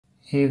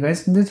Hey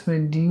guys, in this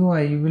video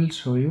I will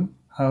show you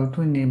how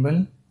to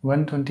enable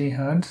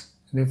 120Hz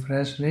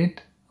refresh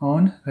rate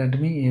on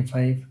Redmi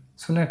A5.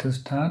 So let's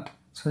start.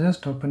 So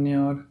just open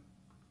your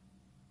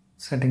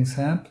settings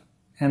app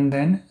and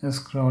then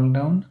scroll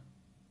down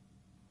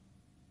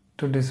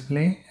to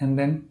display and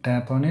then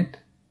tap on it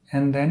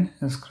and then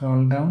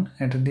scroll down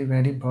at the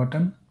very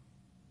bottom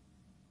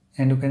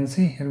and you can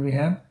see here we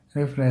have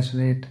refresh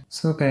rate.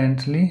 So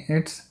currently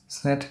it's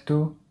set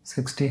to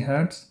 60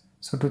 Hz.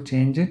 So to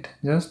change it,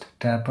 just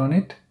tap on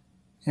it.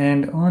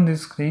 And on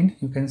this screen,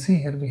 you can see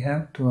here we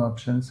have two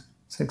options,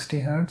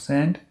 60 Hz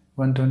and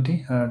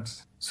 120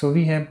 Hz. So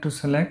we have to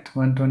select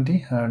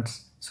 120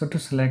 Hz. So to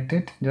select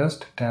it,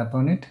 just tap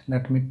on it.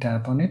 Let me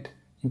tap on it.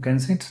 You can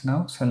see it's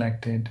now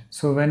selected.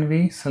 So when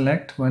we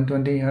select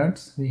 120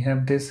 Hz, we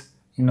have this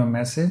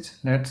message.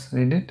 Let's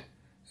read it.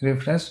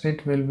 Refresh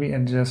rate will be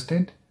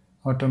adjusted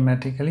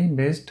automatically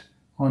based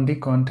on the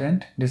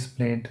content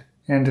displayed.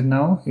 And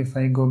now if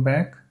I go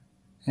back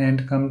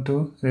and come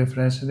to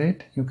refresh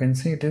rate, you can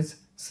see it is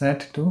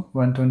set to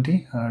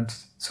 120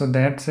 Hz. So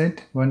that's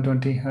it,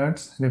 120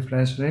 Hz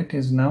refresh rate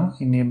is now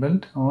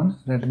enabled on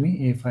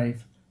Redmi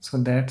A5. So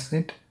that's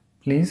it.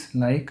 Please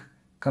like,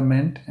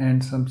 comment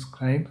and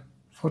subscribe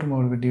for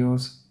more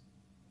videos.